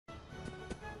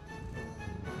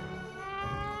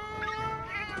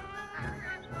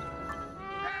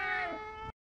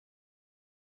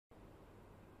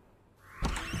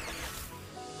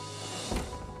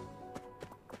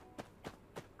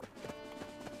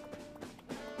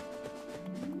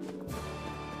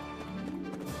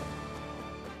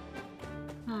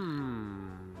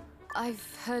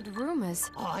I've heard rumors.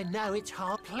 Oh, I know it's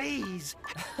hard. Please.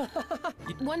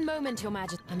 One moment, Your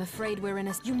Majesty. I'm afraid we're in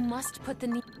a... You must put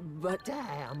the... But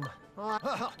damn.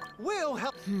 We'll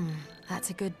help. That's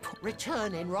a good point.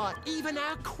 Returning, right? Even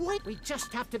our queen. We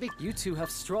just have to be... You two have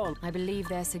strong... I believe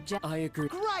they're I agree.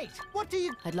 Great! What do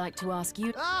you... I'd like to ask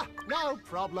you... Ah, no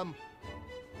problem.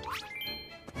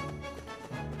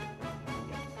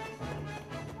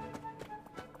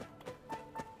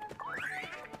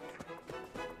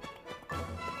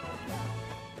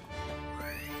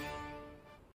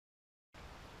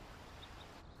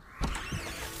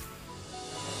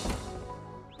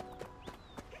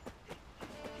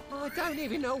 I don't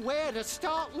even know where to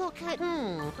start looking.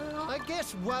 I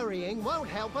guess worrying won't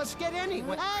help us get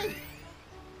anywhere. Hey!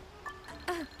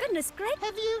 Goodness gracious.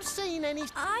 Have you seen any...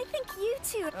 I think you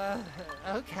two...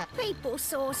 Okay. People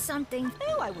saw something.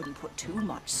 Oh, I wouldn't put too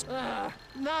much.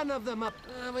 None of them are...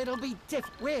 it'll be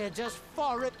different. We're just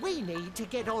foreign. We need to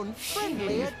get on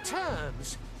friendlier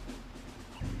terms.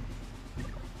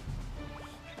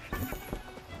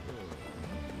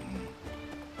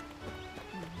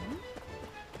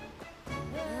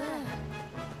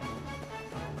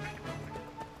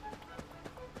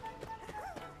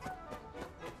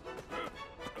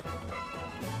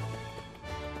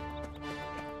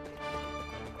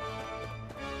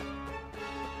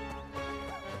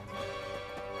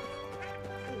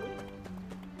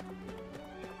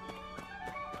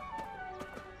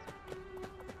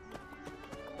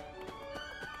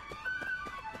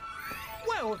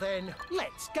 Well then,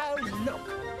 let's go look.